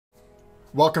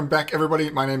Welcome back everybody,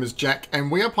 my name is Jack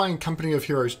and we are playing Company of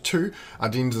Heroes 2,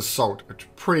 Ardennes Assault. It's a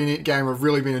pretty neat game, I've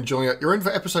really been enjoying it. You're in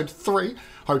for episode 3,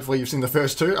 hopefully you've seen the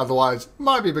first two, otherwise it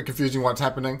might be a bit confusing what's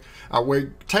happening.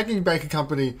 We're taking back a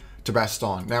company to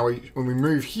Bastogne. Now when we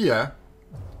move here,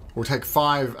 we'll take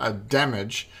 5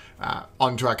 damage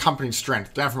onto our company's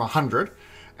strength, down from 100.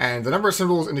 And the number of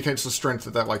symbols indicates the strength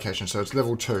at that location, so it's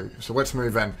level 2. So let's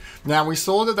move in. Now we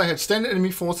saw that they had standard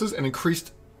enemy forces and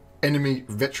increased enemy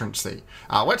veterancy.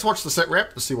 Let's watch the set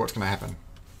rep to see what's going to happen.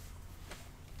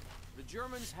 The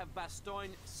Germans have Bastogne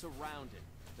surrounded.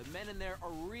 The men in there are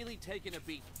really taking a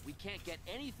beat. We can't get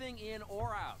anything in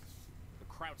or out. The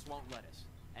Krauts won't let us,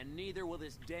 and neither will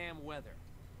this damn weather.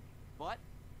 But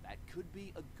that could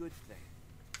be a good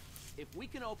thing. If we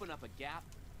can open up a gap,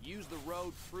 use the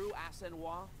road through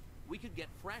Ardennes, we could get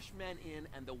fresh men in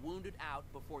and the wounded out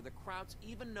before the Krauts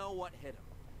even know what hit them.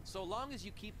 So long as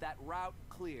you keep that route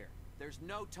clear, there's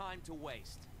no time to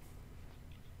waste.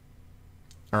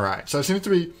 Alright, so it seems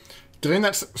to be getting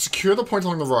that, secure the point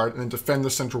along the road and then defend the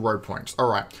central road points.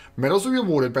 Alright, medals will be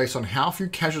awarded based on how few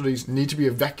casualties need to be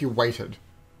evacuated.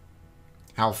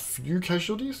 How few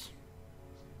casualties?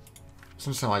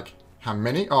 Doesn't sound like how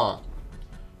many? Oh,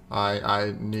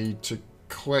 I need to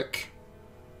click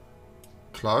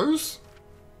close.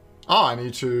 Oh, I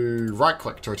need to right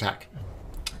click to attack.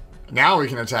 Now we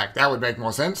can attack. That would make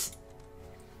more sense.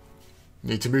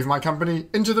 Need to move my company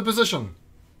into the position.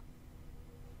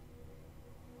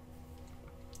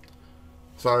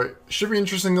 So, should be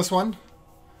interesting this one.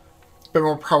 A bit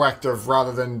more proactive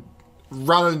rather than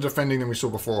defending than we saw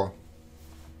before.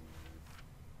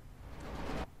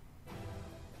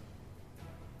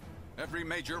 Every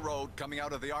major road coming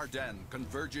out of the Ardennes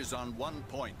converges on one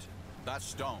point,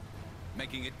 Bastogne,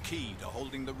 making it key to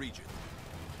holding the region.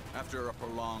 After a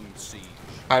prolonged siege,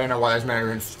 I don't know why there's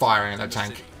men firing at that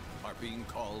tank. Are being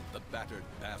called the battered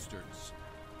bastards,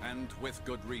 and with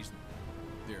good reason.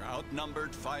 They're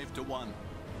outnumbered 5 to 1,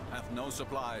 have no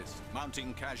supplies,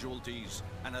 mounting casualties,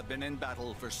 and have been in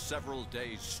battle for several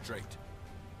days straight.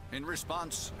 In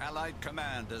response, Allied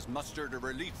command has mustered a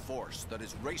relief force that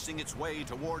is racing its way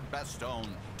toward Bastogne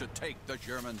to take the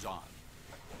Germans on.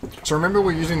 So remember,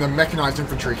 we're using the mechanized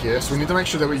infantry here, so we need to make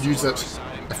sure that we use it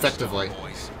effectively.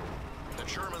 The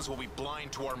Germans will be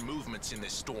blind to our movements in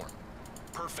this storm.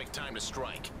 Perfect time to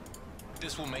strike.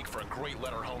 This will make for a great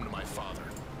letter home to my father.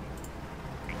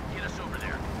 Get us over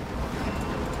there.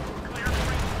 Clear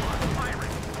 3-1,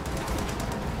 firing.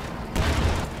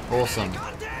 Awesome.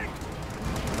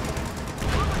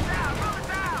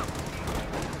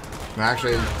 Now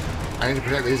actually, I need to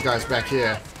protect these guys back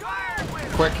here.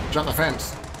 Quick, jump the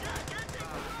fence.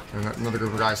 Another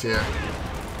group of guys here.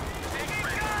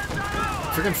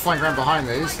 If we can flank around behind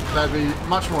these, that'd be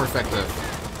much more effective.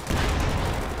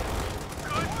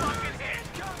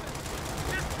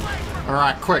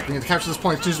 Alright, quick, we need to capture this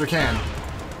point as soon as we can.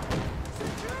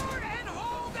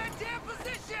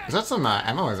 Is that some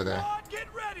ammo over there?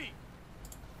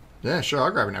 Yeah, sure,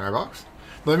 I'll grab an ammo box.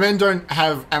 The men don't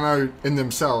have ammo in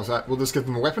themselves. Will this give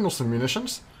them a weapon or some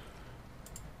munitions?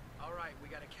 Alright, we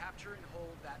gotta capture and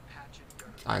hold that patch of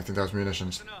dirt. I think that was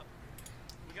munitions.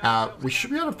 We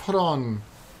should be able to put on...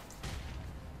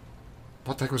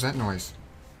 What the heck was that noise?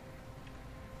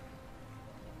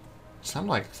 It sounded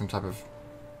like some type of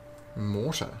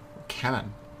mortar or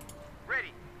cannon.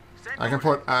 I can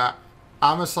put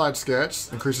armor side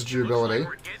skirts, increases durability.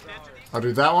 I'll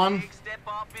do that one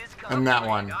and that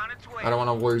one. I don't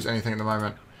want to lose anything at the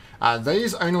moment.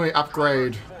 These only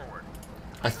upgrade,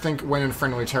 I think, when in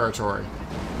friendly territory.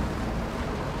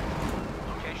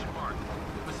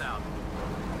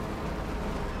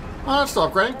 Oh, that's still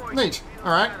upgrading. Neat.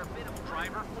 Alright.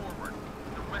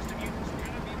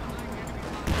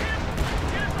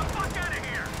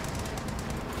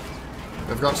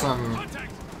 They've got some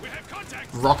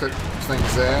rocket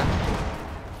things there.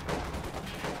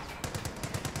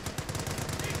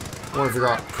 What have we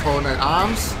got? Coordinate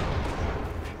arms.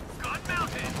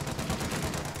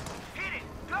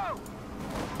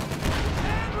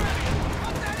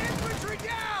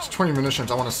 It's 20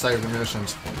 munitions. I want to save the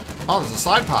munitions. Oh, there's a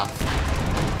side path.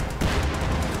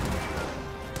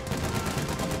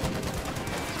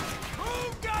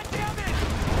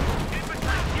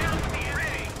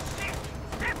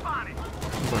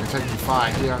 So I can take some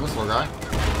fire here on this little guy.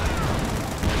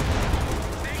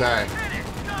 Okay.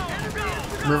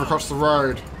 Move across the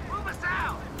road.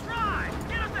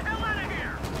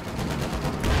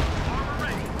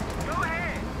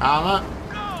 Armor.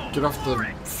 Get off the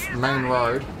main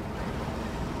road.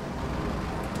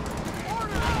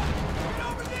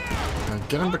 And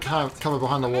get him to cover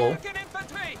behind the wall.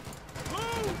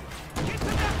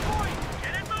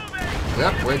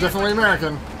 Yep, we're definitely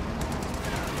American.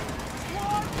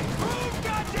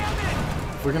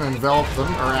 We're going to envelop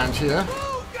them around here.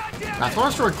 Now, I thought I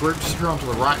saw a group disappear onto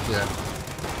the right here.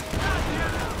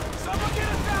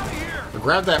 So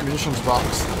grab that munitions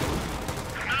box.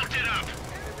 Mount it up.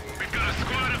 We've got a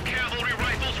squad of cavalry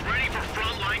rifles ready for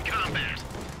frontline combat.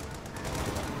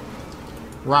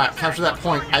 Right, capture that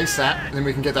point ASAP, and then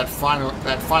we can get that final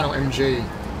MG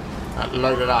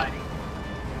loaded up.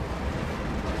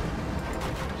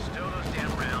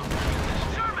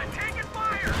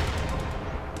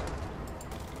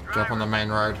 Get up on the main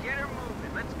road.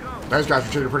 Those guys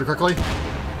retreated pretty quickly.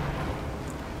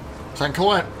 So I can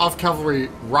call out off cavalry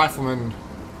riflemen.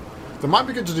 That might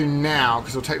be good to do now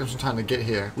because it'll take them some time to get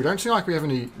here. We don't seem like we have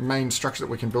any main structure that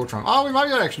we can build from. Oh, we might be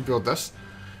able to actually build this.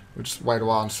 We'll just wait a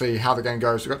while and see how the game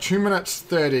goes. We've got 2 minutes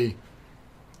 30.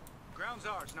 Ground's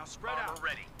ours. Now spread out.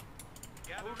 Ready.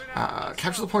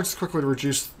 Capture the points quickly to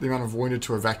reduce the amount of wounded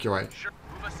to evacuate. Sure.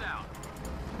 Move us out.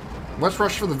 Let's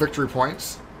rush for the victory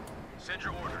points. Send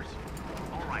your orders.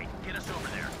 All right, get us over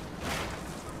there.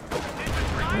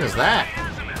 What is that?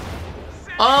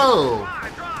 Oh!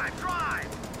 Drive.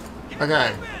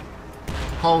 Okay.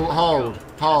 Hold.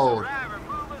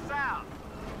 Move us out.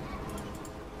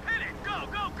 Hit it.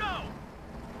 Go.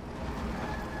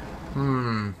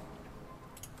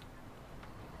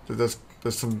 So there's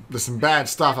some bad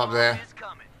stuff up there.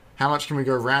 How much can we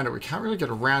go around it? We can't really get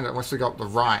around it unless we go up the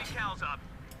right.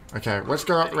 Okay, let's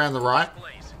go up around the right.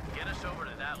 Get us over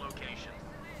to that location.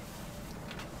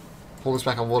 Pull this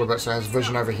back a little bit so it has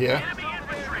vision over here. Enemy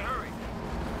infantry.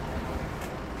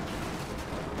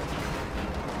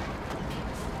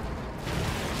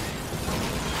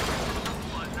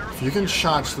 If you can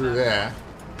charge through there.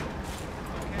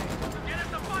 Get us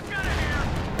the fuck out of here.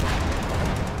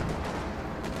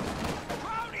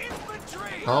 Ground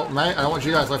infantry. Oh, mate, I don't want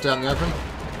you guys left out in the open.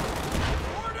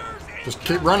 Orders. Just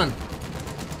keep running.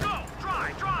 Go.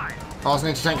 Drive. Oh, it's an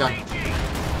anti-tank gun. Hit it.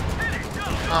 Go.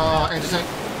 Oh, anti-tank.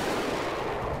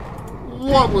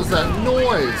 What was that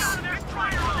noise? There's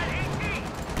fire on that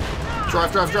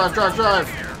AT. Drive.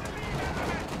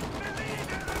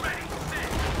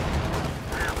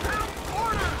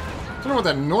 I don't know what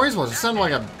that noise was. It sounded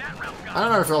like a... I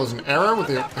don't know if it was an error with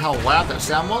how loud that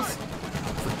sound was.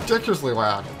 Ridiculously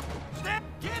loud.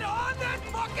 Get on that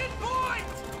fucking point.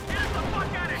 Get us the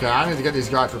fuck out of Okay, I need to get these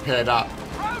guys repaired up.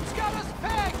 Ground's got us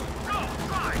pegged. Go.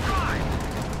 Drive.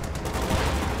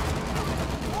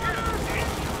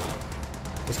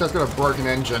 This guy's got a broken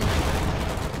engine.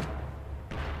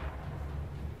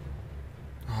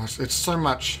 Oh, it's so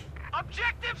much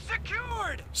Objective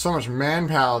secured.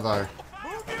 manpower though.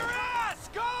 Move your ass.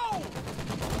 Go.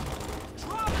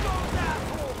 Drop those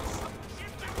assholes.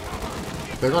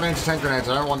 They've got anti-tank grenades.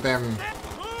 I don't want them Move.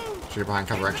 to get behind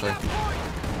cover actually. That point.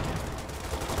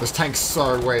 This tank's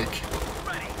so weak.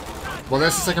 Well,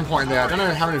 there's the second point there. I don't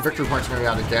know how many victory points we're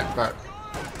going to be able to get, but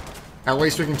at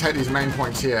least we can take these main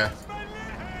points here.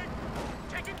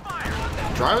 Taking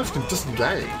fire. Drivers can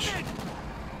disengage.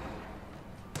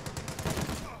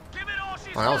 Give it all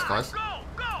she's Oh, that was got. close.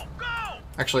 Go.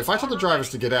 Actually, if I tell the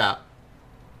drivers to get out,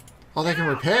 oh, they can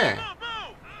repair.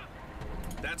 Move.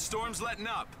 That storm's letting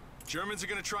up. Germans are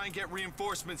gonna try and get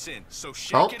reinforcements in, so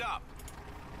shake Oh. it up.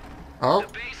 Oh,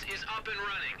 Base is up and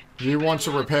running. you want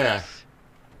to repair.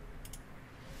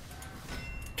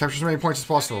 Capture as many points as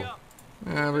possible.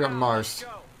 Yeah, we got most.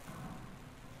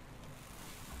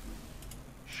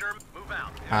 Sure. Move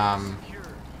out.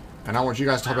 And I want you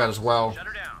guys to help out as well. Shut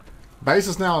her down. Base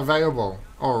is now available.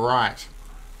 Alright.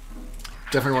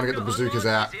 Definitely want to get the bazookas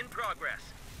out. In progress.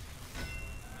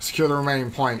 Secure the remaining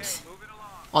points.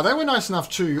 Oh, they were nice enough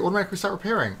to automatically start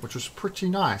repairing, which was pretty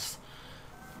nice.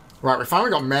 Right, we finally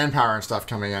got manpower and stuff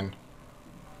coming in.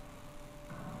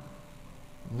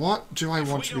 What do I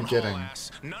want to be getting?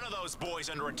 None of those boys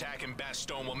under attack in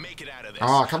Bastogne will make it out of this.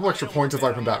 Oh, a couple extra points have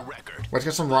opened up. Let's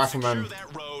get some riflemen. Secure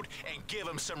that road and give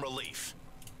them some relief.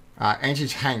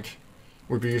 Anti-tank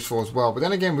would be useful as well. But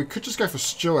then again, we could just go for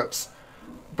Stuarts,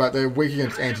 but they're weak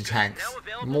against anti-tanks.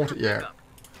 Yeah.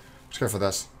 Let's go for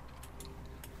this.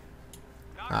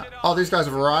 Oh, these guys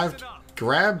have arrived.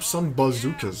 Grab some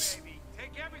bazookas.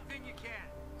 Take everything you can.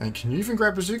 And can you even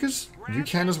grab bazookas? You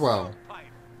can as well.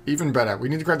 Even better. We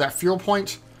need to grab that fuel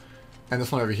point and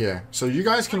this one over here. So you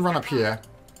guys can run up here.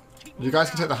 You guys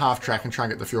can take the half track and try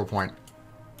and get the fuel point.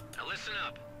 Now listen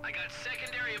up. I got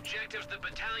secondary objectives the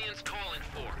battalion's calling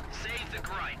for. Save the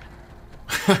gripe.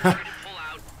 Try to pull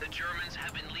out. The Germans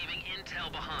have been leaving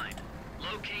intel behind.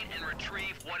 Locate and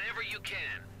retrieve whatever you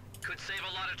can. Could save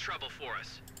a lot of trouble for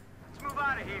us. Let's move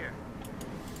out of here.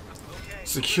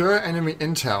 Secure enemy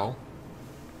intel.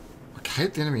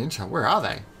 Locate the enemy intel. Where are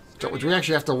they? Do we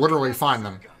actually have to literally find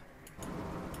them?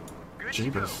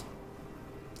 Jeepers.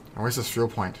 Oh, where's this fuel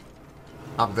point?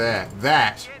 Up there.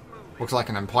 That looks like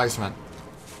an emplacement.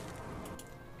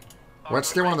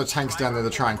 Let's get one of the tanks down there to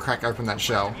try and crack open that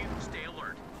shell.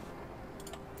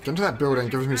 Get into that building,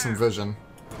 gives me some vision.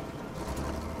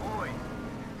 Boy,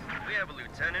 we have a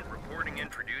lieutenant reporting in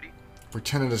for duty.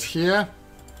 Lieutenant is here.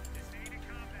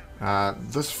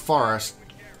 This forest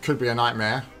could be a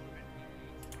nightmare.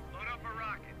 Load up a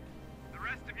rocket. The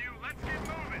rest of you, let's get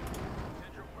moving.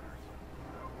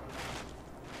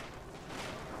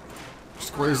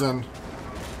 Squeeze in.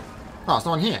 Oh, it's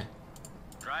no one here.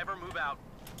 Driver, move out.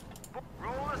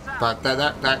 Roll us out.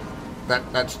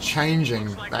 But that's changing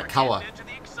Looks like that we're color. getting into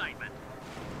the excitement.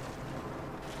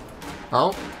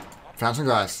 Oh, found some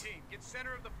guys. Team, get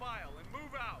center of the file and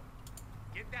move out.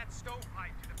 Get that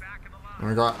stovepipe to the back of the line. And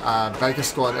we got Baker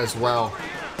Squad as well.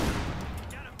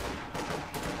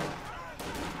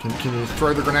 Can you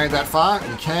throw the grenade that far?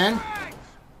 You can.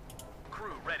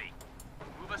 Crew, ready.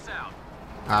 Move us out.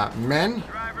 Men,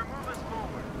 Driver, move us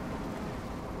forward.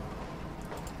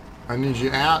 I need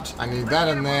you out. I need that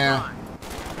in there.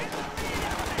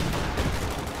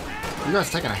 You guys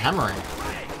taking a hammering.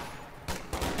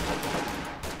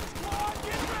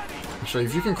 Actually,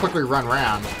 if you can quickly run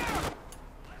around.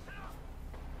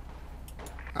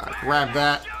 Grab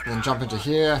that, then jump into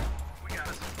here. We got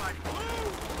us a fight.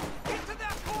 Get to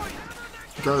that point.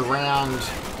 Go around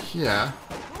here.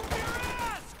 Move your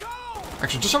ass. Go.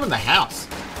 Actually, just jump in the house.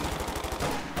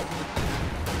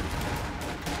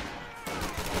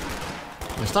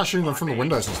 You start shooting them from the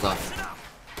windows and stuff.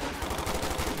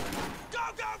 Go,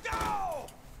 go, go.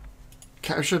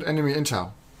 Captured enemy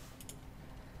intel.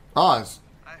 Oh, it's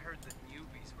I heard that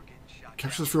newbies were getting shot.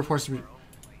 capture the fuel points to be...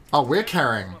 Oh, we're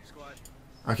carrying.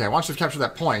 Okay, once we've captured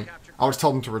that point, I'll just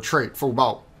tell them to retreat, full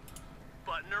bolt.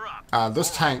 Button her up. This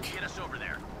tank, Get us over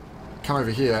there. come over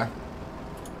here.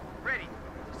 Ready.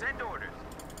 Send orders.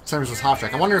 Same as this half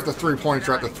track. I wonder if the 3 points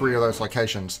are at the 3 of those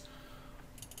locations.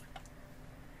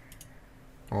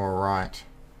 Alright.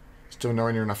 Still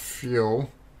nowhere near enough fuel.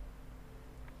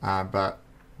 But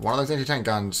one of those anti-tank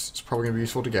guns is probably going to be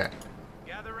useful to get.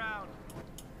 Gather round.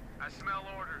 I smell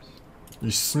orders.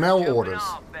 You smell orders.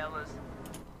 Off, fellas.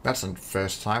 That's the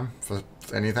first time for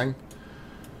anything.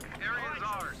 Area's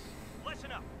ours.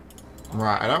 Listen up.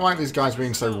 Right, I don't like these guys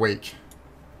being so weak.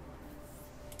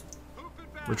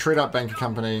 Retreat up, Banker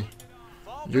Company.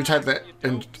 You take the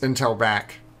intel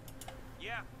back.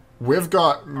 Yeah. We've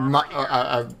got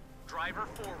Driver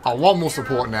forward. a lot more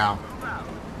support now. Move out.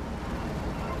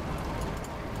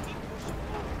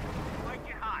 Like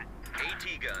it hot. AT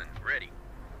gun, ready.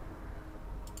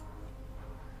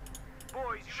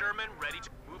 Boys, Sherman, ready to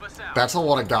move us out. That's a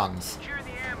lot of guns. Secure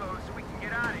the ammo so we can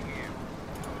get out of here.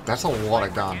 That's a lot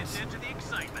of guns. Get into the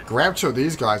excitement. Grab 2 of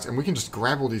these guys and we can just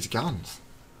grab all these guns.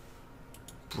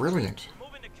 Brilliant.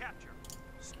 Moving to capture.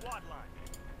 Squad line.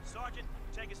 Sergeant,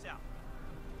 take us out.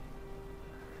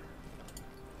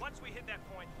 Once we hit that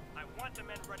point, I want the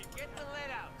men ready. Get the lead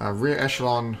out. Rear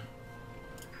echelon.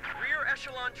 Rear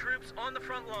echelon troops on the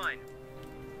front line.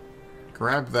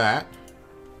 Grab that.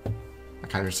 I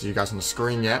can't even see you guys on the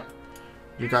screen yet.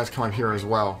 You guys come up here as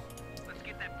well. Let's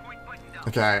get that point button down.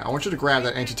 Okay, I want you to grab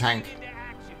that anti-tank. Into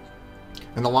action.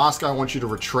 And the last guy, I want you to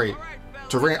retreat.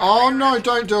 Oh no,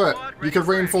 don't do it! You could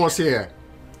reinforce here.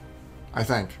 I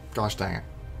think. Gosh dang it.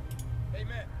 Hey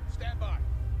men, stand by.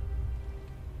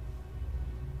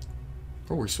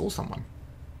 Oh, we saw someone.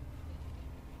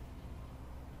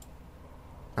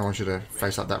 I want you to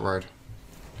face up that road.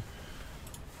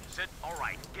 Sit. All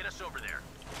right, get us over there.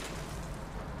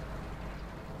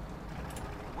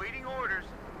 Waiting orders.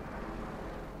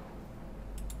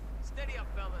 Steady up,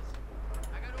 fellas.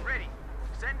 I got Ready.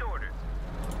 Send orders.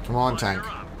 Come on, Button tank.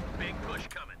 her up. Big push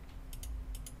coming.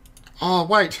 Oh,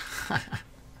 wait.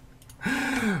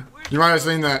 You might have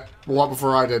seen that a lot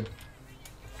before I did.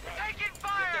 Taking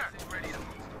fire. Ready to move.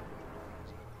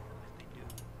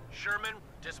 Sherman,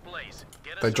 displays.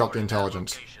 Get us They dropped the over to that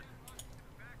intelligence. location.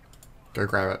 Go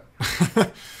grab it.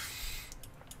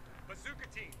 bazooka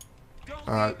team. Don't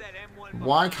Alright. leave that M1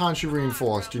 Why can't you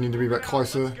reinforce? Do you need to be a bit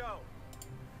closer? Let's go.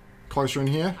 Closer in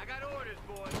here? I got orders,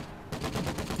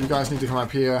 boys. You guys need to come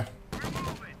up here. We're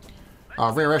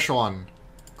moving. Rear echelon.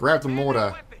 Grab the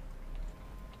mortar. Weapon.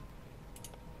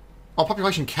 Oh,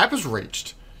 population cap is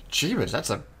reached. Jeebus, that's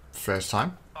a first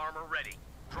time. Armor ready.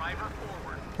 Driver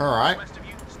forward. Alright. Rest of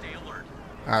you, stay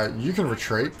alert. You can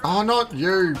retreat. Oh, not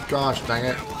you. Gosh dang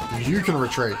it. You can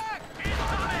retreat.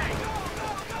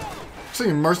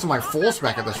 Seeing most of my force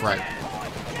back at this rate.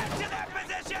 Get to that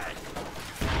position.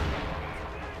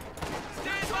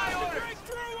 Stand by order.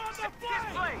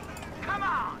 Come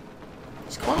on!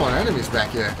 There's quite a lot of enemies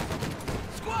back here.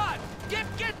 Squad, get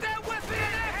that weapon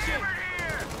in action!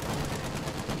 Here!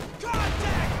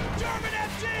 Contact! German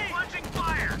FG! Plunging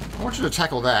fire! I want you to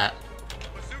tackle that.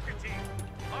 Bazooka team.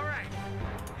 All right.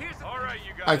 Here's the... All right,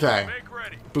 you guys. Okay. Make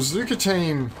ready. Bazooka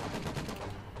team.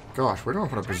 Gosh, where do I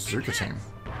put a bazooka team?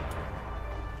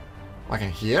 Like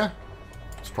in here?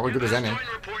 It's probably good as any.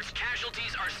 Bastogne reports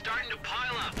casualties are starting to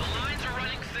pile up. The lines are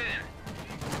running thin.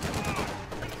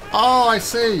 Oh, I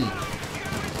see.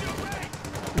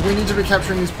 We need to be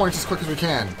capturing these points as quick as we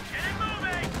can. Get it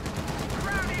moving!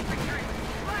 Ground infantry!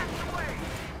 Blast away!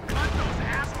 Cut those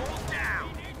assholes down!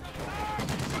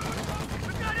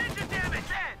 We've got engine damage!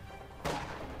 Dead!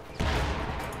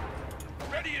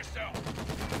 Ready yourself!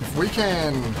 If we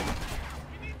can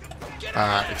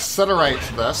accelerate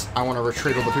this, I want to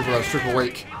retreat all the people that are super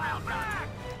weak.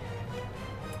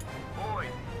 Boys,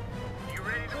 you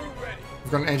ready to move? Ready.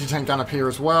 We've got an anti-tank gun up here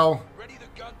as well. Ready the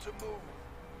gun to move.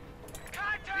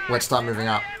 Let's start moving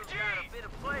up. Got a bit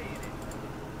of play in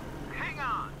it. Hang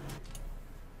on.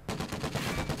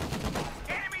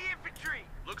 Enemy infantry!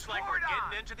 Looks like we're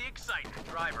getting into the excitement.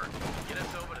 Driver, get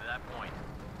us over to that point.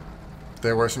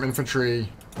 There were some infantry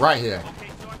right here. Okay,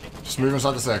 Sergeant. Just move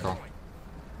inside the circle.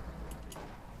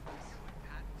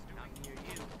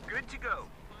 Good to go.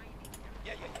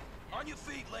 Yeah. On your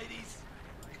feet, ladies.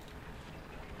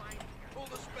 Pull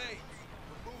the spades.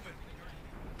 We're moving.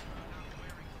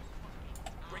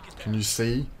 Break it down. Can you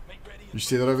see? Make ready. You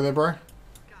see that over there, bro?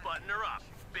 Button her up.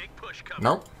 Big push coming.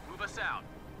 Nope. Move us out.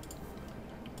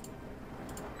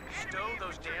 Stow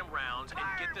those damn rounds and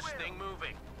get this thing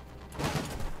moving.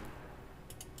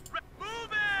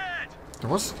 Move it! There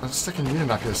was a second unit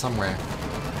up here somewhere.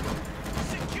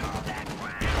 Secure that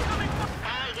ground.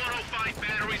 All 105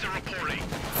 batteries are reporting.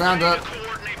 Found it.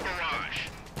 Coordinate barrage.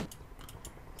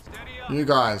 Steady up. You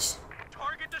guys,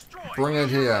 Target destroyed. bring it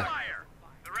here. Fire.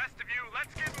 The rest of you,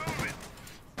 let's get moving.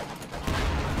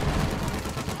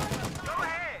 Go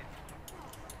ahead.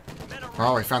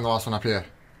 Oh, we found the last one up here.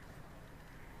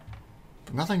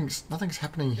 But nothing's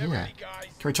happening here. Ready, guys.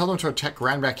 Can we tell them to attack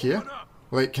ground back here?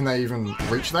 Wait, can they even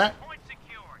reach that? Point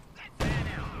secured. Get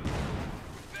down.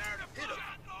 Hit 'em.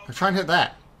 I'll try and hit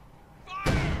that.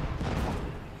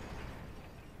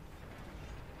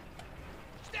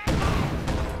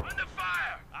 Under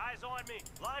fire. Eyes on me.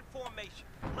 Line formation.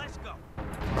 Let's go.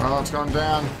 Oh, it's going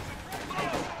down.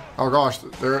 Oh gosh,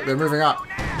 they're moving up.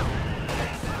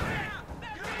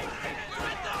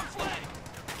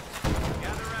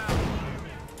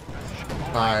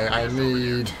 I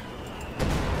need.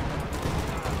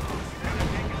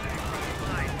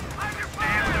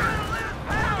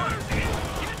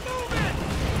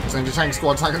 This anti-tank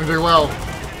squad's not going to do well.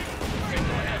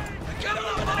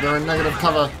 They're in negative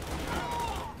cover.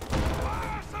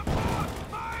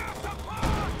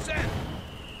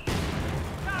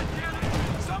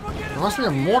 There must be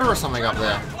a mortar or something up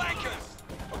there.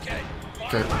 Okay.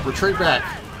 Okay, retreat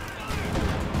back.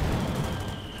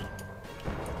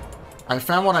 I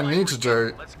found what I need to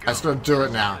do. I just gotta do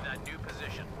it now. That new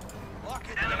position. Lock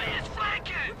it Enemy down. is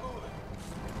flanking.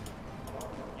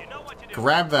 You know what to do.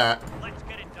 Grab that. Let's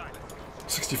get it done.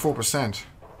 64%.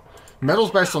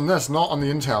 Metal's based on this, not on the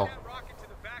intel. Rocket to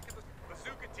the back of the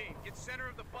bazooka team. Get center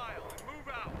of the file and move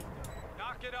out.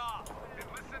 Knock it off. And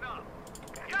listen up.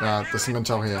 There's some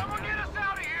intel here. Someone get us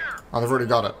out of here. Oh, they've already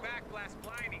got it. Backblast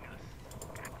blinding us.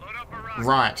 Load up a rocket.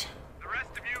 Right. The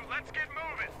rest of you, let's get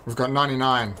moving. We've got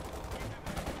 99.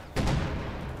 Okay,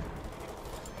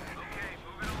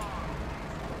 moving along.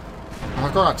 Oh,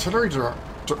 I've got artillery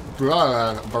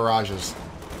barrages.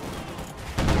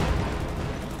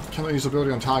 Cannot use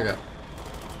ability on target.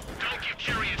 Don't give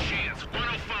Cherry a chance.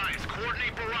 105's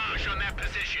coordinate barrage on that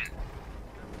position.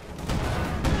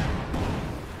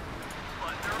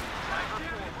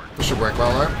 This should work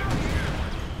well, though.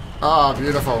 Ah,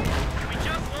 beautiful. We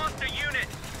just lost a unit.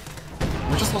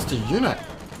 We just lost a unit.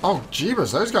 Oh,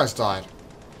 jeebus, those guys died.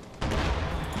 Go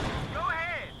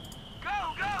ahead.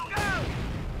 Go, go, go.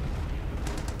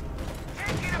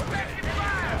 Taking effective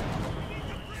fire.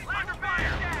 Under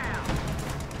fire. Down.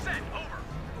 Send over.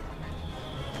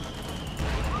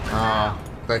 Ah,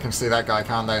 they can see that guy,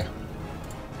 can't they?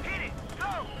 Hit it.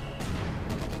 Go.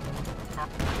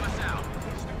 Move us out.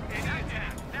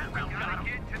 That round gotta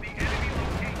get to the enemy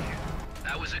location.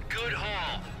 That was a good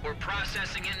haul. We're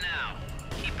processing it now.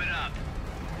 Keep it up.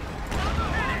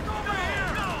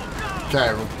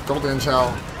 Okay, we've got the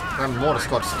intel. That mortar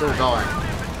squad's still going.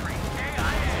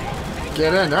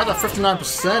 Get in, they're at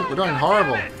 59%. We're doing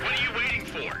horrible. What are you waiting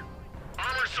for?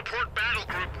 Armored support battle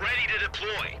group ready to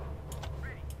deploy.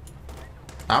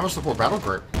 Armor support battle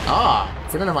group. Ah,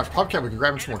 if we don't have much PopCap, we can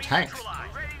grab some more tanks.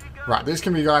 Right, these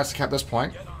can be guys to cap this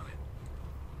point.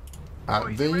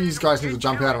 These guys need to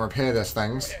jump out and repair their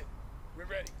things.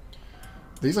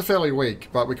 These are fairly weak,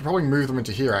 but we can probably move them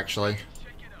into here, actually.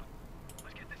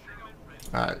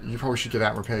 You probably should get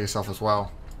out and repair yourself as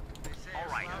well.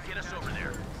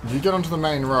 You get onto the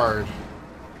main road.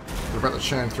 We're about to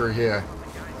churn through here.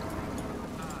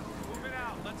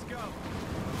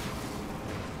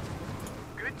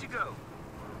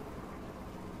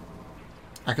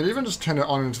 I could even just turn it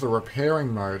on into the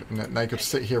repairing mode, and then they could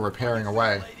sit here repairing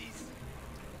away.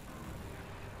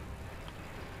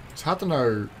 It's hard to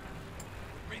know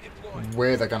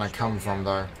where they're going to come from,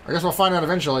 though. I guess we'll find out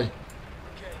eventually.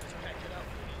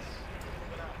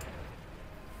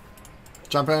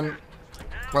 Jump in.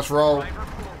 Let's roll.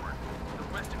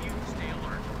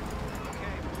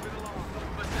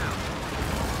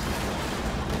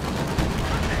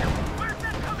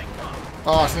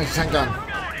 Oh, it's an anti-tank gun.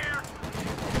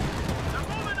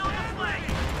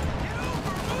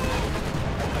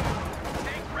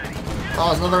 Oh,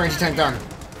 it's another anti-tank gun.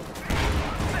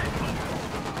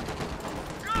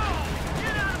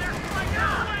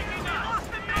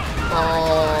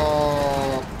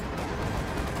 Oh.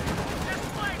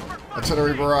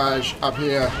 Artillery barrage up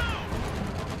here.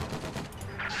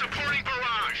 Supporting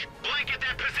barrage. Blanket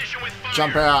that position with fire.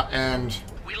 Jump out and...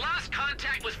 We lost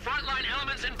contact with frontline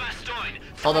elements in Bastogne.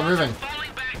 Oh, they're moving.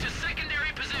 Falling back to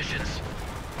secondary positions.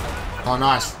 Oh,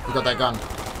 nice. We got that gun.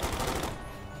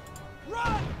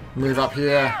 Move up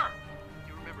here.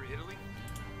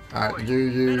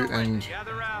 You, and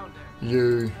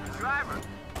you.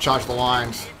 Charge the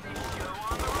lines.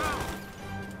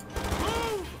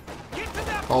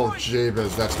 Oh,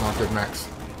 jeebus, that's not good, Max.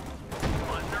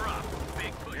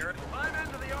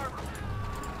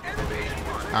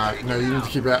 No, you need to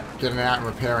keep getting out and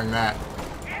repairing that.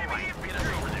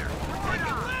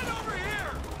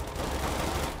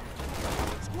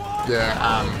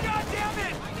 Yeah,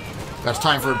 that's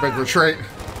time for a big retreat.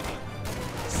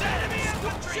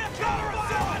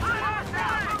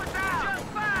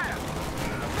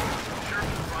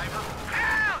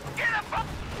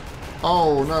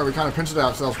 Oh no, we kind of pincered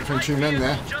ourselves between two men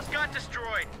there. Just got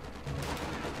destroyed.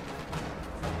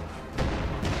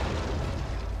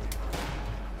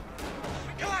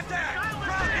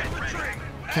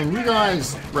 Can you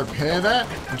guys repair that?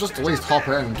 Or just at least hop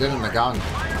in and get in the gun.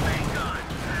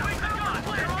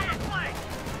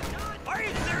 Are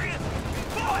you serious?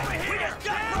 Boy, we just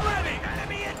got living!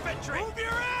 Enemy infantry! Move your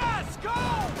ass! Go!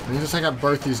 We need to take out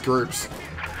both these groups.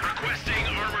 Requesting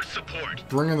armored support.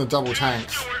 Bring in the double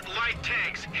tanks. Stewart light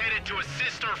tanks headed to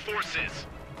assist our forces.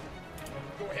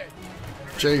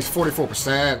 Jeez,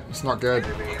 44%. It's not good.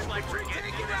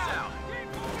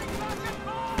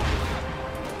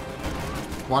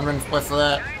 One minute left for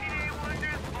that.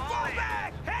 Fall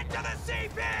back! Head to the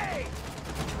CP!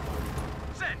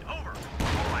 Send over.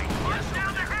 All right, March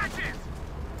down their hatches!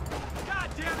 God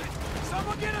damn it!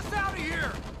 Someone get us out of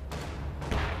here!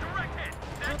 direct hit.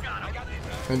 That got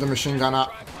him. Need the machine gun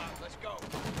up.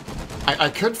 I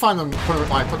could find them,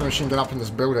 put the machine gun up in this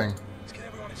building.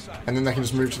 And then they can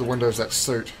just move to the windows that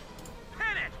suit.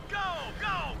 Hit it. Go,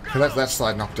 go, go. Okay, that's that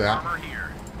side knocked out. Armor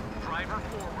here. Driver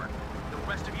forward. The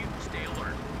rest of you stay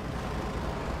alert.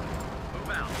 Move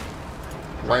out.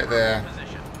 Right there.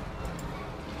 Position.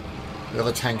 The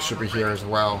other tank should be here as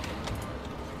well.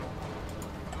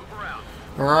 Move her out.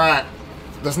 Alright.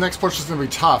 This next push is going to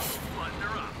be tough. Button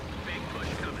her up. Big push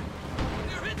coming.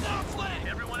 You're hitting our flank!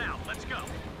 Everyone out. Let's go.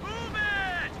 Move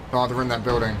it. Oh, they're in that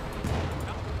building.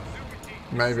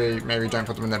 Maybe don't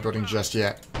put them in that building just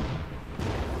yet.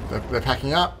 They're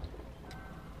packing up.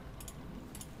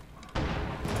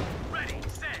 Ready.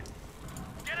 Send.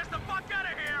 Get us the fuck out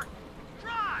of here.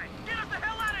 Try. Get us the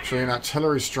hell out of Actually, here. an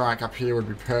artillery strike up here would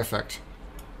be perfect.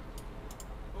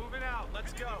 Moving out,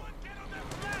 let's go.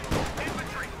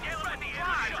 Infantry. Get ready.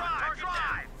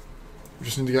 Drive. We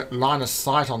just need to get line of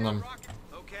sight on them.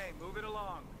 Okay, move it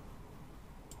along.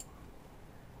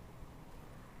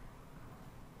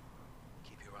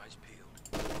 Keep your eyes peeled.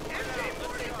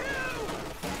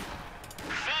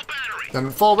 Full battery. Then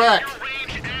fall back. Your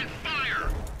range and fire.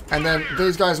 And then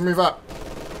these guys move up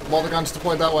while the gun's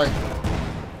deployed that way.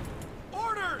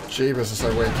 Orders! Jeebus is so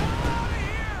weak.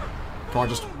 Come on,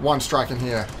 just one strike in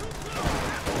here.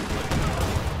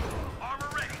 Armor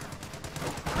ready.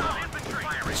 Infantry.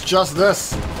 It's just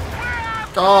this.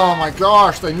 Oh my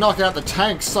gosh, they knock out the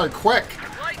tanks so quick.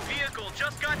 Light vehicle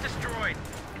just got destroyed.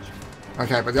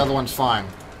 Okay, but the other one's fine.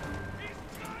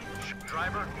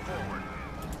 Driver forward.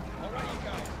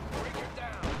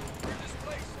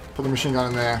 Put the machine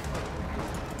gun in there.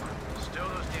 Stow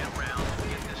those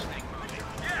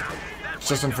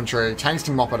just infantry. Tanks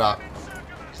can mop it up.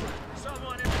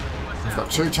 We've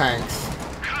got 2 tanks.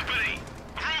 Company,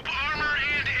 group armor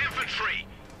and infantry.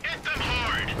 Hit them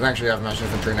hard. We actually have much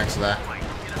infantry next to that.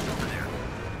 Get us over there.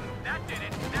 That did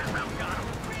it. That round got him.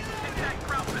 Take that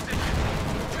crowd position.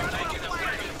 Taking the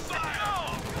fucking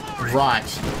fire.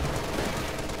 Right.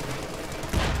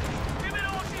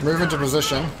 Move into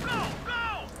position. Go!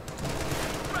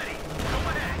 Ready. Go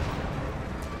ahead.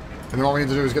 And then what we need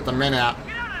to do is get the men out.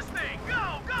 Get out of this thing.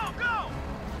 Go!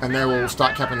 And then we'll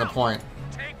start capping the point.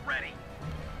 Tank ready.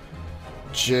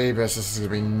 Jeebus, this is going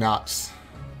to be nuts.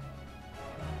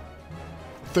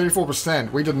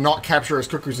 34%. We did not capture as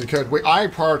quickly as we could. I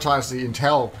prioritized the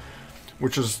intel,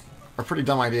 which is a pretty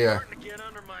dumb idea. Get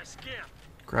under my skin.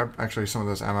 Grab actually some of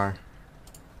this ammo.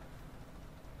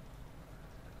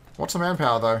 What's the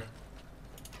manpower though?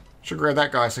 Should grab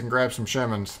that guy so I can grab some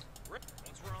Shermans.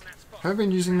 Haven't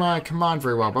been using my command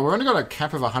very well, but we've only got a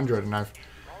cap of 100 and I've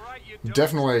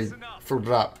definitely filled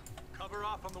it up. Cover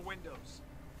off on the windows.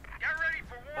 Get ready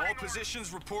for All warning.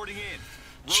 positions reporting in.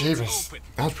 Roads Jeebus, open.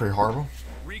 that was pretty horrible.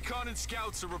 Recon and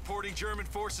scouts are reporting German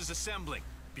forces assembling.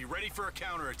 Be ready for a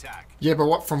counterattack. Yeah, but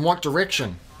what? From what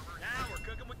direction? Now we're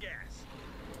cooking with gas.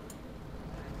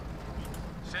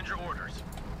 Send your orders.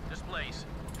 Displays.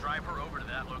 Drive her over to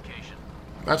that location.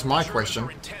 That's my Germans question.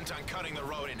 are intent on cutting the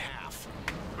road in half.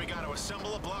 We got to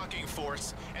assemble a blocking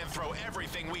force and throw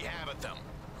everything we have at them.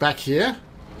 Back here?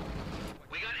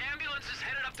 We got ambulances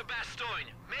headed up to Bastogne.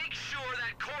 Make sure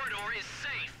that corridor is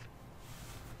safe.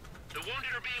 The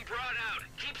wounded are being brought out.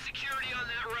 Keep security on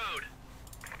that road.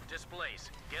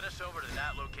 Displays. Get us over to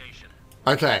that location.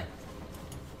 Okay.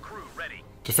 Crew ready.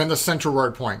 Defend the central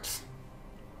road points.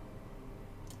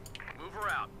 Move her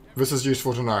out. This is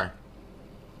useful to know.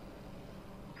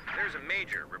 There's a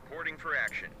major reporting for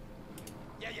action.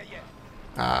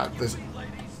 There's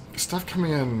stuff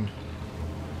coming in.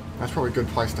 That's probably a good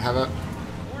place to have it.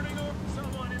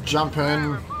 Jump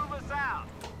in. Move us out.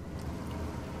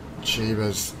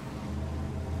 Jeebus.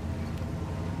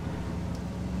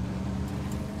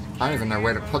 I don't even know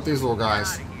where to put these little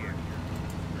guys.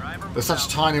 They're such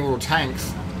tiny little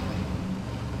tanks.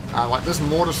 Like this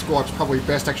mortar squad's probably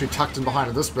best actually tucked in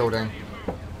behind this building.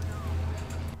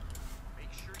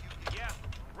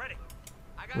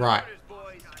 Right.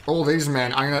 All these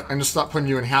men, I'm gonna start putting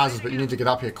you in houses, but you need to get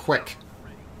up here quick.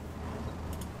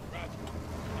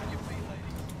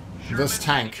 This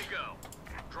tank.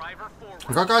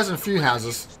 We've got guys in a few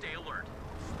houses, Stay alert.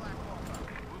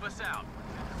 Move us out.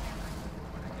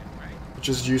 which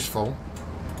is useful.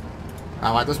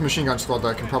 Like this machine gun squad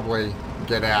though can probably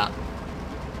get out.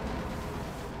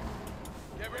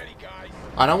 Get ready, guys.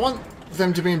 I don't want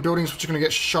them to be in buildings which are going to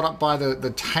get shot up by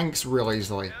the tanks real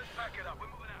easily. Back it up. We're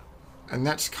moving out. And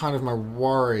that's kind of my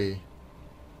worry.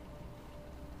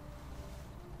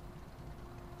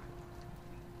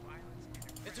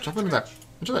 Jump into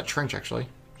that trench actually.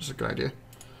 Just a good idea.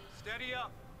 Steady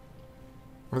up.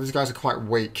 One of these guys are quite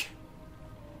weak.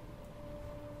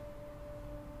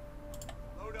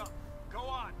 Load up. Go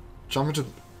on. Jump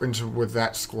into with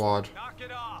that squad. Knock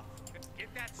it off.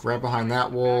 Get that Grab behind that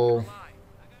back wall. in line.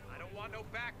 I don't want no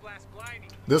backblast blinding.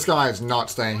 This guy is not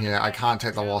staying here. I can't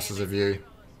take the losses of you. They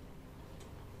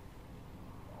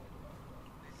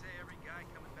say every guy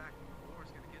coming back from the war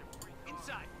is gonna get a free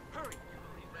inside. Hurry.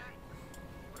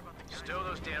 Stow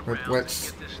those damn Let- rounds let's-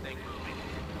 and get this thing moving.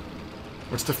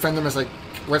 Let's defend them as they...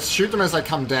 Let's shoot them as they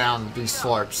come down these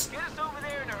slopes. Get us over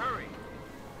there in a hurry.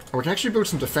 And we can actually build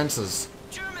some defenses.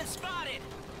 German spotted.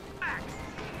 Back.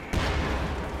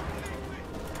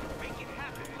 Make it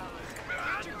happen, fellas.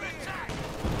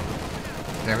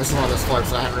 Yeah, this is one of those slopes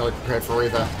that I haven't really prepared for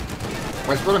either.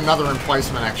 Let's put another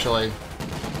emplacement actually.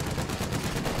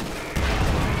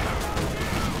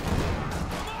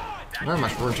 I don't have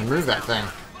much room to move that thing.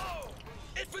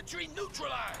 Infantry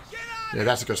neutralized. Yeah,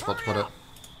 that's a good spot to put it.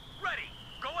 Ready.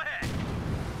 Go ahead.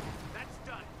 That's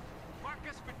done. Mark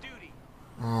us for duty.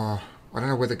 Oh, I don't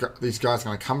know where these guys are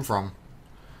going to come from.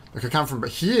 They could come from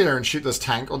here and shoot this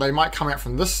tank, or they might come out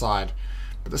from this side.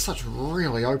 But this side's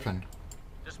really open.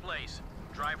 Displays.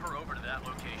 Drive her over to that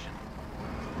location.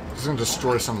 It's going to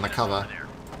destroy some of the cover.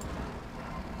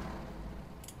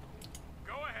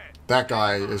 Go ahead. That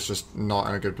guy is just not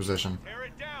in a good position. Tear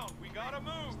it down. We gotta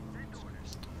move.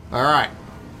 Alright.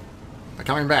 They're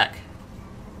coming back.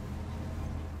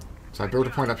 So I build a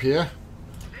point up here.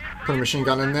 Put a machine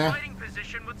gun in there. Fighting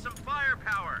position with some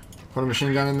firepower. Put a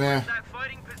machine gun in there. That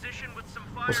fighting position with some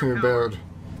What's going to firepower. build?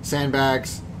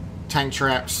 Sandbags. Tank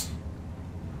traps.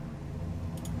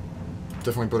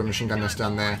 Definitely put a machine gun nest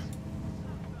down there.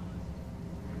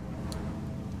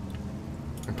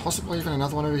 And possibly even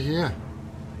another one over here.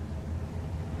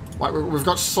 Like, we've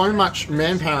got so much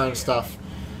manpower and stuff,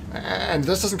 and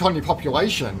this doesn't cut any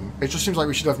population. It just seems like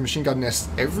we should have machine gun nests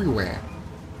everywhere.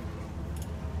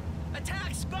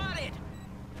 Attack spotted!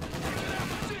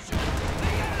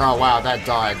 Oh wow, that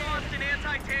died. Lost an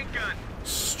anti-tank gun.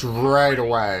 Straight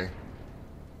away.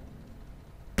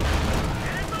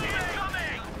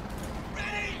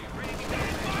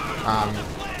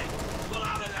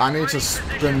 I need to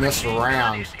spin this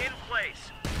around. Is in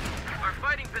place. Our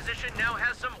fighting position now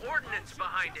has some ordnance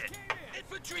behind it.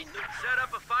 Set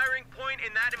up a firing point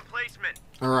in that emplacement.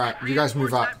 Alright, you guys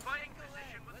move up. That fighting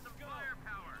position with some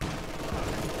firepower.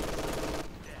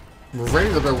 We're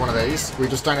ready to build one of these. We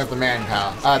just don't have the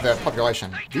manpower. The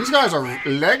population. These guys are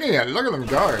legging it. Look at them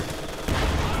go.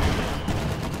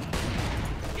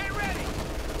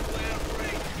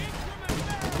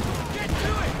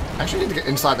 I actually need to get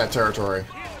inside that territory.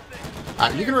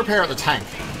 You can repair at the tank.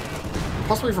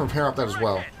 Possibly even repair up that as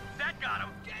well. That got him.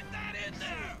 Get that in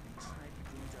there.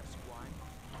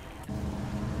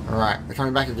 Alright, they're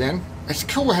coming back again. It's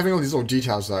cool having all these little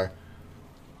details though.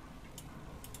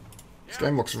 This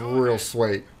game looks real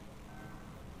sweet.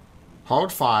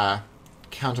 Hold fire,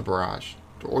 counter barrage.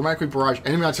 To automatically barrage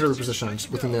enemy artillery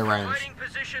positions within their range. Fighting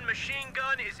position machine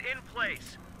gun is in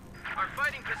place. Our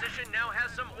fighting position now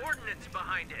has some ordnance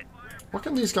behind it. What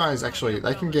can these guys actually...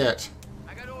 They can get...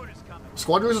 I got orders coming.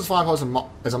 Squad uses firepower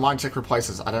as a mine detector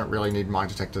replaces. I don't really need mine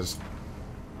detectors.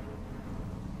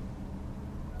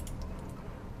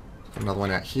 Another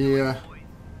one out here.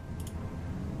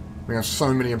 We have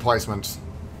so many emplacements.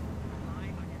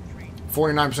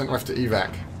 49% left to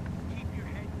evac.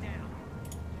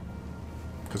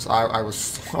 Because I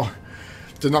was...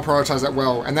 did not prioritize that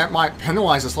well. And that might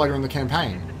penalize us later in the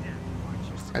campaign.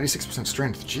 86%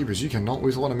 strength. Jeebus, you cannot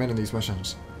lose a lot of men in these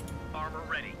missions. Armor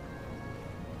ready.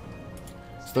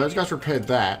 So those guys repaired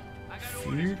that. If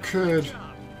you could...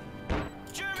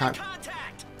 Can't...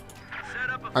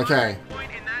 Okay.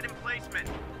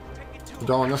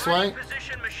 Going this way?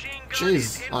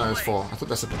 Jeez. Oh, there's 4. I thought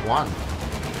that's 1.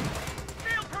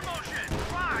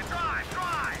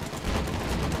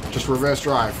 Just reverse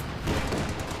drive.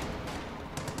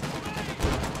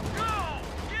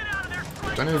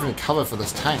 Don't even have any cover for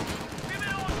this tank.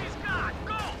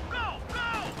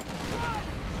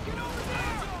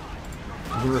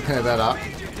 You can repair that up.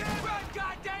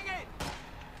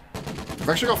 I've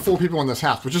actually got 4 people in this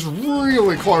house, which is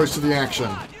really close to the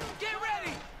action.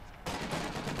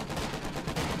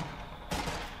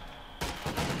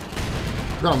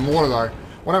 I've got a mortar though.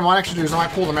 What I might actually do is I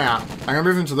might pull them out. I'm going to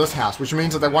move them to this house, which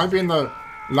means that they won't be in the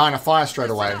line of fire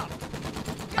straight away.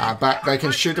 But they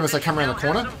can shoot them as they come around the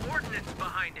corner.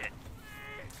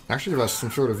 Actually give us some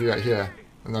field of view out here,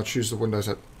 and they'll choose the windows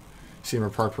that seem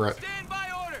appropriate.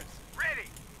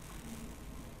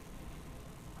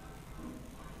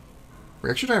 We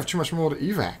actually don't have too much more to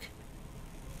evac.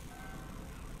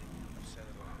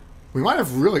 We might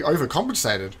have really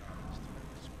overcompensated.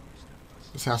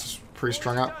 This house is pretty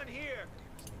strung up.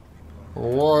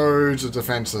 Loads of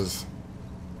defenses.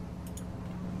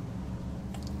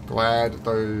 Glad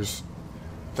those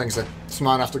things are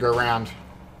smart enough to go around.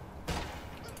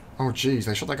 Oh geez,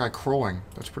 they shot that guy crawling.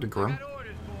 That's pretty grim.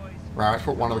 Right, let's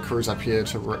put one of the crews up here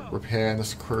to repair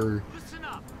this crew.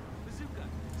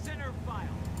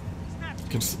 You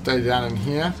can stay down in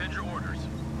here. Send your orders.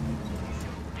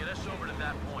 Get us over to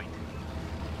that point.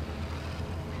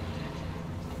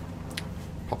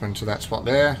 Pop into that spot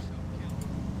there.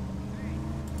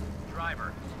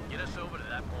 Driver, get us over to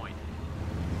that point.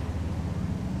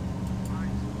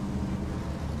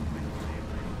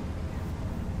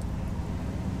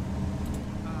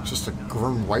 It's just a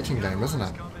grim waiting game, isn't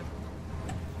it?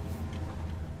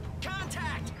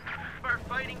 Contact! Our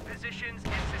fighting positions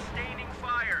is sustaining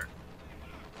fire.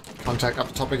 Contact up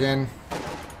the top again.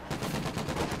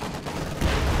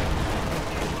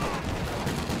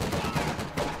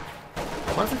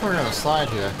 Why if we come around the side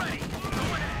here?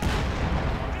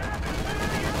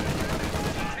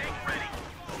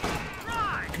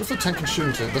 What's the tank can shoot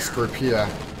into this group here?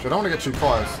 So I don't want to get too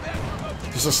close.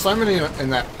 Because there's so many in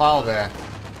that pile there.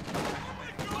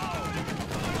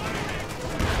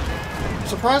 I'm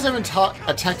surprised they haven't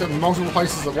attacked at multiple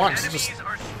places at once. It just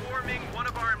Are swarming one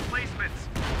of our emplacements.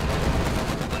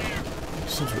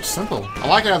 seems a bit simple. I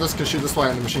like how this can shoot this way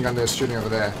and the machine gun there is shooting over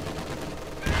there.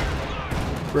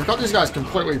 We've got these guys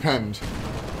completely pinned.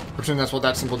 I presume that's what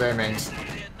that symbol there means.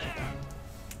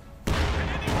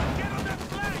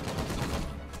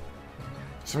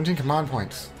 $17 command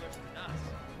points.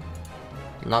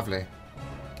 Lovely.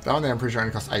 That one there I'm pretty sure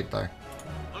only costs 8 though.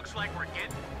 Looks like we're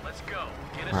getting. Let's go.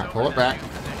 Get us Alright, over pull to it back. that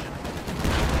position.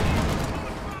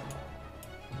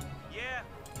 Yeah.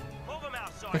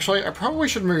 Actually, I probably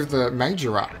should move the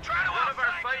Major up. One of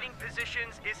our fighting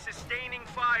positions is sustaining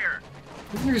fire.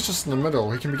 Even if he's just in the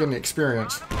middle, he can be getting the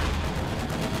experience.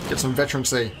 Get some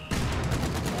veterancy.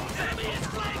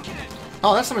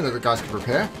 Oh, that's something that the guys can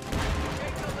repair.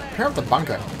 Repair up the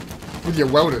bunker. With your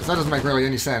welders, that doesn't make really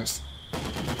any sense.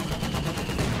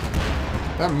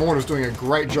 That mortar's doing a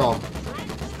great job.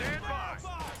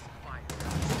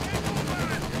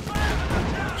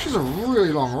 She's a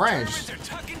really long range. They're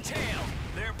tucking tail.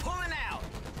 They're pulling out.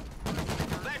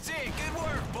 That's it. Good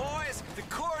work, boys. The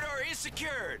corridor is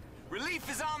secured. Relief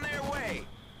is on their way.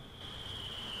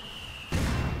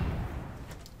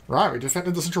 Right, we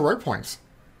defended the central road points.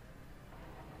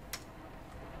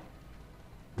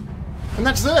 And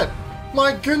that's it!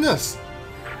 My goodness!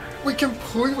 We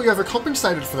completely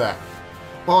overcompensated for that.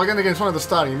 Well, again, it's one of the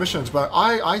starting missions, but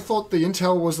I thought the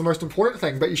intel was the most important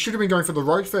thing, but you should have been going for the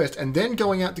road first and then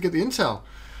going out to get the intel.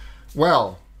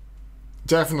 Well,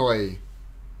 definitely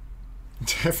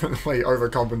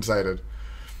overcompensated.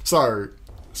 So,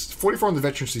 44 on the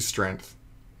veterancy strength,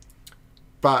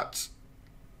 but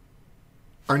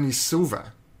only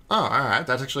silver. Oh, alright,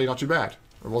 that's actually not too bad.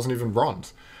 It wasn't even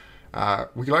bronze.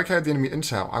 We located the enemy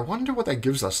intel. I wonder what that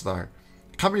gives us, though.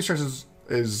 Company strength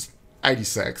is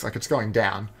 86, like it's going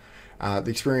down. The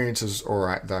experience is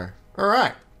alright, though.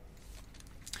 Alright.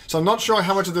 So I'm not sure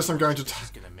how much of this I'm going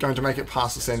to make it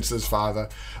past the sensors farther.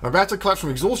 I'm about to collapse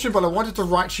from exhaustion, but I wanted to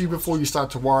write to you before you start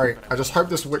to worry. I just hope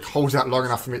this wick holds out long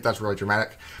enough for me. That's really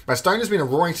dramatic. My stone has been a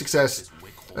roaring success,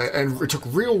 and it took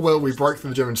real well. We broke through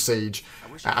the German siege.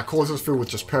 Our cause was filled with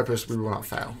just purpose. We will not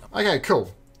fail. Okay,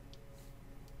 cool.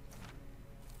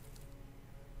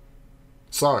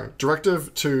 So,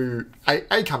 directive to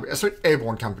a company, a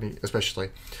airborne company especially.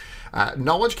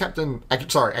 Acknowledge Captain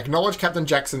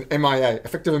Jackson, MIA,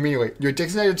 effective immediately. You're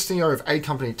designated CEO of A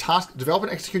company. Task, develop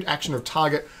and execute action of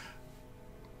target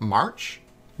Marche?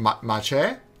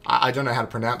 I don't know how to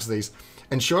pronounce these.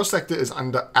 Ensure sector is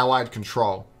under Allied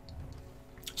control.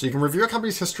 So you can review a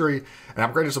company's history and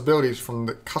upgrade its abilities from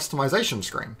the customization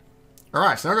screen.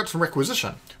 Alright, so now I've got some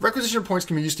requisition. Requisition points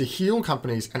can be used to heal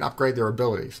companies and upgrade their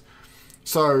abilities.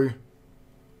 So,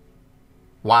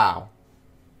 wow.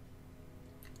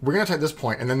 We're going to take this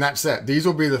point, and then that's it. These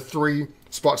will be the 3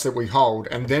 spots that we hold,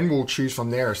 and then we'll choose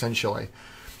from there, essentially.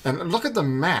 And look at the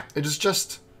map. It is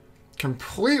just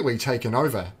completely taken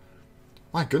over.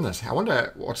 My goodness. I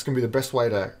wonder what's going to be the best way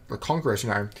to conquer us, you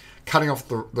know, cutting off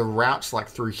the routes like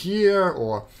through here,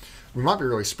 or we might be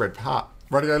really spread apart.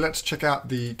 Rightio, let's check out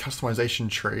the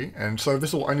customization tree. And so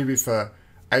this will only be for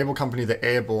Able Company, the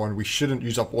airborne. We shouldn't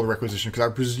use up all the requisition, because I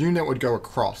presume that would go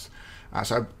across.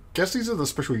 So I guess these are the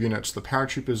special units, the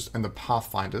paratroopers and the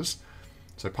pathfinders.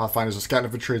 So pathfinders are scout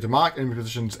infantry to mark enemy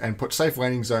positions and put safe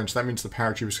landing zones, so that means the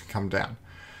paratroopers can come down.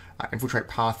 Infiltrate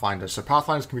pathfinders. So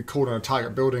pathfinders can be called on a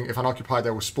target building. If unoccupied,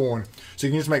 they will spawn. So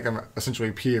you can just make them essentially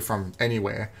appear from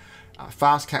anywhere.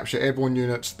 Fast capture airborne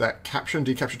units that capture and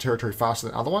decapture territory faster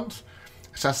than other ones.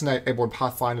 Assassinate airborne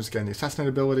pathfinders, gain the assassinate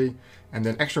ability. And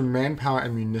then extra manpower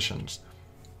and munitions.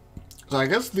 So I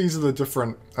guess these are the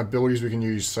different abilities we can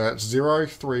use. So it's 0,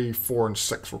 3, 4, and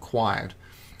 6 required.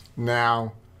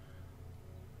 Now,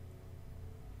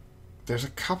 there's a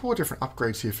couple of different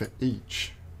upgrades here for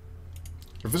each.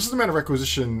 If this is the amount of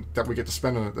requisition that we get to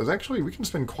spend on it, there's actually, we can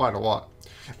spend quite a lot.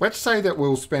 Let's say that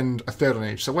we'll spend a third on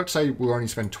each. So let's say we'll only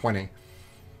spend 20.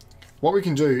 What we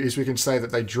can do is we can say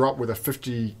that they drop with a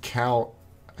 50 cal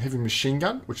heavy machine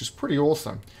gun, which is pretty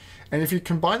awesome. And if you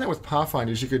combine that with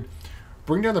Pathfinders, you could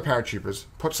bring down the paratroopers,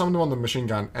 put some of them on the machine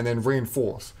gun, and then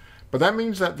reinforce. But that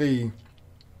means that the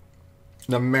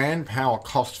manpower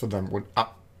cost for them would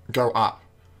go up,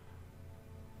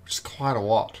 which is quite a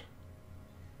lot.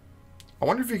 I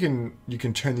wonder if you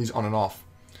can turn these on and off.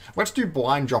 Let's do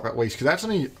blind drop at least, because that's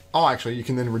only... Oh, actually, you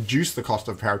can then reduce the cost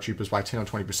of paratroopers by 10 or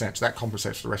 20%, so that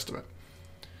compensates the rest of it.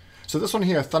 So this one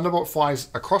here, Thunderbolt flies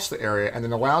across the area and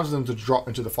then allows them to drop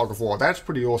into the fog of war. That's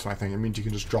pretty awesome, I think. It means you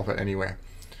can just drop it anywhere.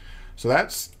 So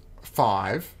that's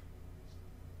 5.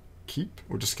 Keep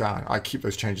or discard? I keep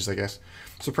those changes, I guess.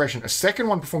 Suppression. A second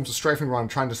one performs a strafing run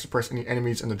trying to suppress any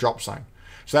enemies in the drop zone.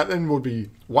 So that then would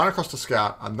be 1 across the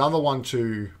scout, another one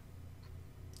to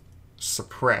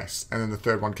suppress, and then the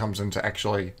third one comes in to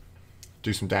actually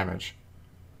do some damage.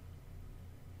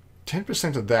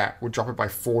 10% of that would drop it by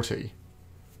 40,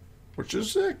 which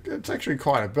is it's actually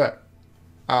quite a bit.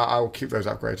 I will keep those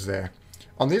upgrades there.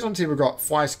 On these ones here, we've got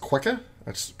flies quicker.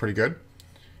 That's pretty good.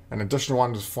 An additional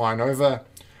one is flying over.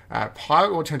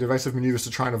 Pilot will attempt evasive maneuvers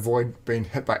to try and avoid being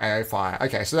hit by AA fire.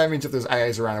 Okay, so that means if there's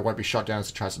AAs around, it won't be shot down as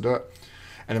it tries to do it.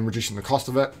 And then reducing the cost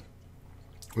of it.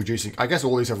 Reducing, I guess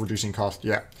all these have reducing cost,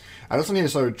 yeah. This one here,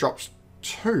 so it drops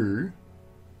 2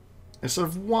 instead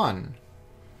of 1.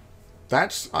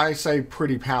 That's, I say,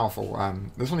 pretty powerful.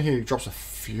 This one here drops a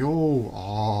fuel.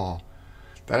 Oh,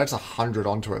 that adds 100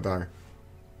 onto it though.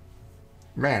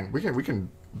 Man, we can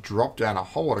drop down a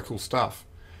whole lot of cool stuff.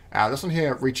 This one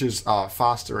here reaches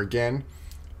faster again,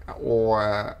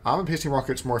 or armor piercing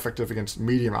rockets more effective against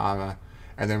medium armor,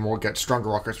 and then we'll get stronger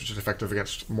rockets, which is effective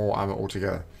against more armor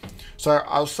altogether. So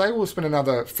I'll say we'll spend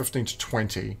another 15 to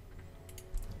 20.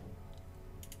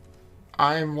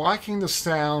 I'm liking the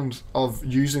sound of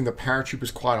using the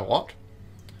paratroopers quite a lot.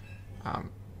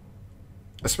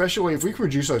 Especially if we can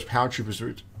reduce those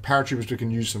paratroopers, we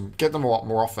can use them, get them a lot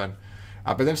more often.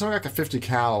 But then something like a 50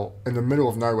 cal in the middle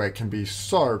of nowhere can be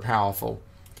so powerful.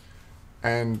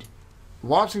 And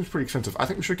while it seems pretty expensive, I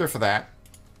think we should go for that.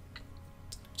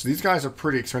 So these guys are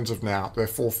pretty expensive now. They're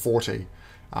 440.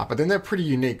 But then they're pretty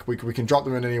unique. We can drop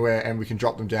them in anywhere, and we can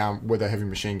drop them down with a heavy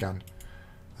machine gun.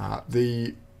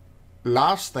 The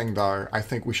last thing, though, I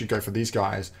think we should go for these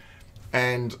guys.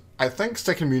 And I think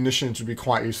second munitions would be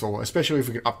quite useful, especially if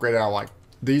we could upgrade our, like,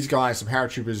 these guys, the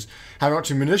paratroopers, having up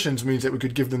to munitions means that we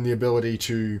could give them the ability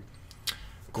to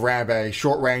grab a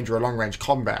short range or a long range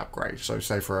combat upgrade. So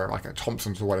say for like a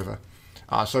Thompson's or whatever.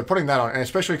 So putting that on, and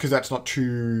especially because that's not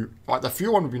too, like the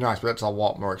fuel one would be nice, but that's a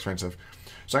lot more expensive.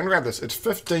 So I'm going to grab this. It's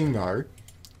 15 though,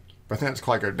 but I think that's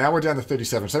quite good. Now we're down to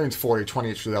 37, so that means 40,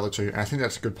 20 each for the other two, and I think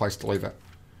that's a good place to leave it.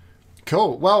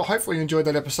 Cool. Well, hopefully you enjoyed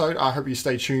that episode. I hope you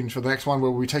stay tuned for the next one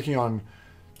where we'll be taking on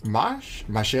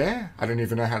Masher? I don't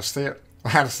even know how to say it.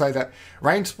 How to say that.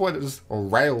 Rain splitters, or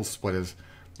rail splitters.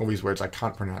 All these words I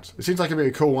can't pronounce. It seems like it'd be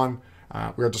a cool one.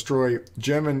 We'll destroy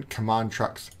German command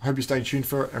trucks. I hope you stay tuned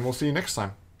for it, and we'll see you next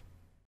time.